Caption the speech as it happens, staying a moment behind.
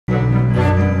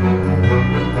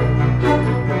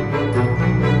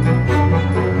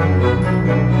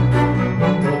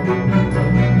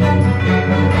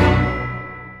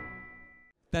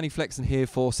Danny Flexen here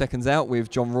for Seconds Out with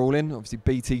John Rawling, obviously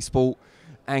BT Sport,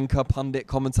 anchor, pundit,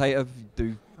 commentator,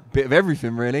 do a bit of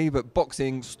everything really, but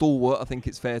boxing stalwart, I think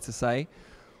it's fair to say.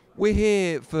 We're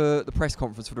here for the press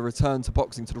conference for the return to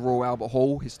boxing to the Royal Albert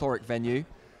Hall, historic venue,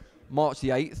 March the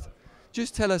 8th.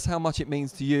 Just tell us how much it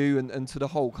means to you and to the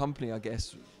whole company, I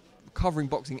guess, covering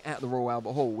boxing at the Royal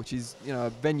Albert Hall, which is, you know, a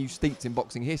venue steeped in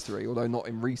boxing history, although not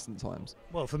in recent times.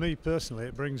 Well, for me personally,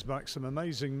 it brings back some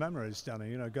amazing memories, Danny.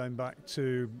 You know, going back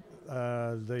to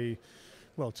the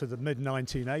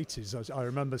mid-1980s. I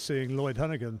remember seeing Lloyd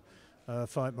Honeyghan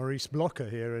fight Maurice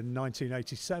here in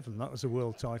 1987. That was a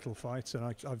world title fight, and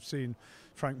I've seen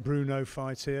Frank Bruno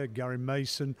fight here, Gary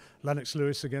Mason, Lennox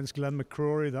Lewis against Glenn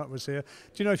McCrory, that was here.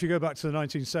 Do you know, if you go back to the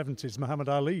 1970s, Muhammad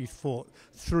Ali fought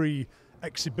 3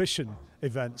 exhibition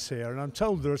events here, and I'm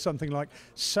told there are something like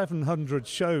 700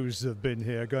 shows that have been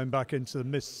here going back into the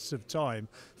mists of time,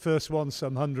 first one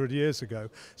some 100 years ago.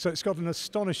 So it's got an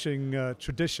astonishing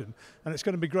tradition, and it's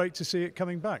going to be great to see it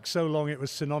coming back. So long it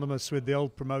was synonymous with the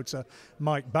old promoter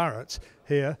Mike Barrett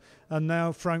here, and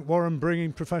now Frank Warren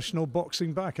bringing professional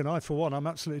boxing back, and I for one I'm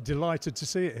absolutely delighted to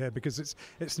see it here, because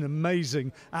it's an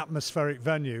amazing atmospheric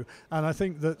venue, and I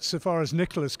think that so far as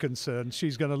Nicola's concerned,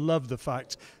 she's going to love the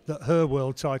fact that her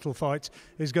world title fight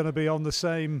is going to be on the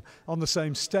same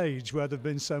stage where there have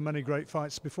been so many great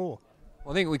fights before.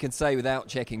 Well, I think we can say without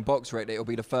checking BoxRec that it'll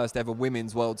be the first ever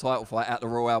women's world title fight at the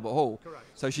Royal Albert Hall. Correct.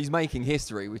 So she's making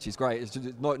history, which is great. It's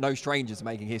just no stranger to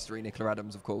making history, Nicola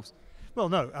Adams, of course. Well,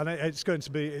 no, and it's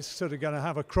sort of going to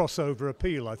have a crossover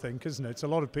appeal, I think, isn't it? A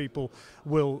lot of people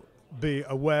will be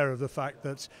aware of the fact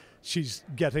that she's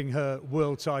getting her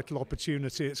world title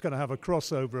opportunity. It's going to have a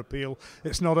crossover appeal.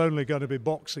 It's not only going to be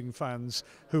boxing fans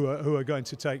who are going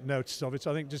to take notice of it,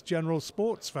 I think just general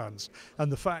sports fans.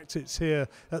 And the fact it's here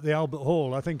at the Albert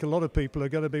Hall, I think a lot of people are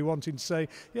going to be wanting to say,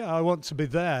 yeah, I want to be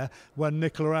there when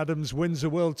Nicola Adams wins a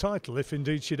world title, if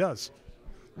indeed she does.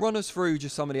 Run us through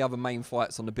just some of the other main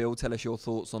fights on the bill. Tell us your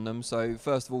thoughts on them. So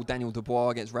first of all, Daniel Dubois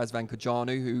against Razvan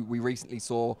Kajanu, who we recently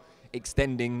saw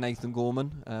extending Nathan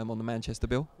Gorman on the Manchester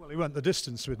bill. Well, he went the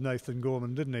distance with Nathan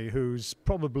Gorman, didn't he? Who's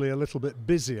probably a little bit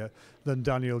busier than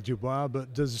Daniel Dubois,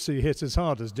 but does he hit as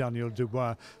hard as Daniel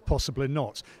Dubois? Possibly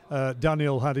not.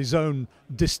 Daniel had his own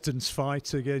distance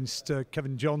fight against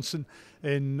Kevin Johnson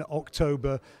in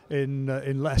October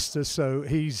in Leicester, so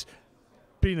he's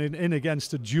been in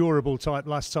against a durable type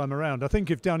last time around. I think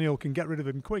if Daniel can get rid of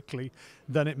him quickly,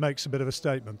 then it makes a bit of a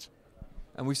statement.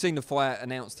 And we've seen the fight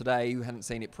announced today, who hadn't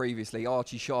seen it previously,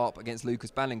 Archie Sharp against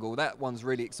Lucas Ballingall. That one's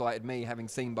really excited me, having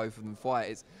seen both of them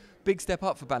fight. It's a big step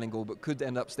up for Ballingall, but could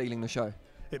end up stealing the show.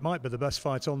 It might be the best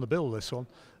fight on the bill, this one.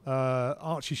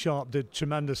 Archie Sharp did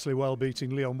tremendously well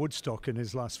beating Leon Woodstock in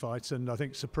his last fight, and I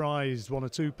think surprised 1 or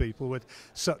 2 people with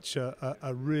such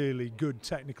a really good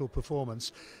technical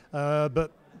performance.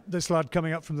 But this lad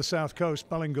coming up from the South Coast,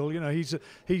 Ballingall, you know,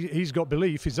 he's got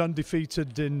belief. He's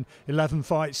undefeated in 11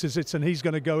 fights, is it? And he's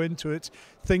going to go into it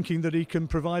thinking that he can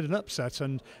provide an upset,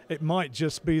 and it might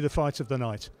just be the fight of the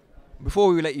night.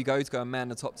 Before we let you go to go and man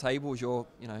the top table, as you're,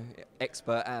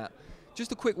 expert at,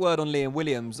 just a quick word on Liam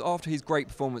Williams. After his great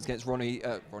performance against Mark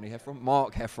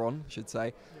Heffron, I should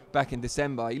say, back in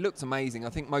December, he looked amazing. I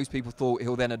think most people thought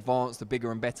he'll then advance to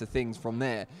bigger and better things from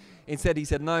there. Instead, he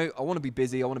said, no, I want to be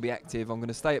busy, I want to be active, I'm going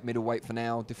to stay at middleweight for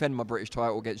now, defend my British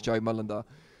title against Joe Mullender.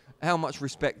 How much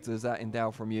respect does that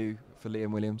endow from you for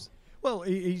Liam Williams? Well,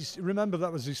 remember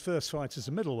that was his first fight as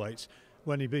a middleweight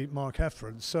when he beat Mark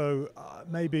Heffron, so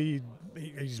maybe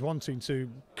he's wanting to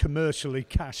commercially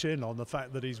cash in on the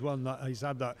fact that he's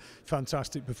had that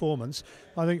fantastic performance.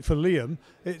 I think for Liam,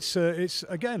 it's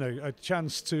again a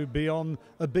chance to be on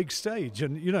a big stage,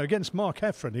 and against Mark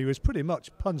Heffron he was pretty much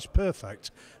punch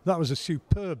perfect. That was a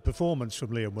superb performance from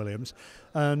Liam Williams,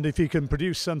 and if he can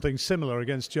produce something similar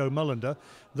against Joe Mullender,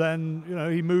 then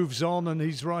he moves on and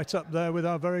he's right up there with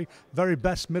our very, very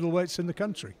best middleweights in the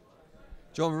country.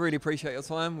 John, we really appreciate your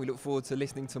time. We look forward to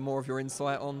listening to more of your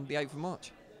insight on the 8th of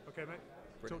March. Okay, mate.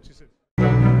 Brilliant. Talk to you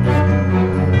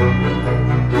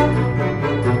soon.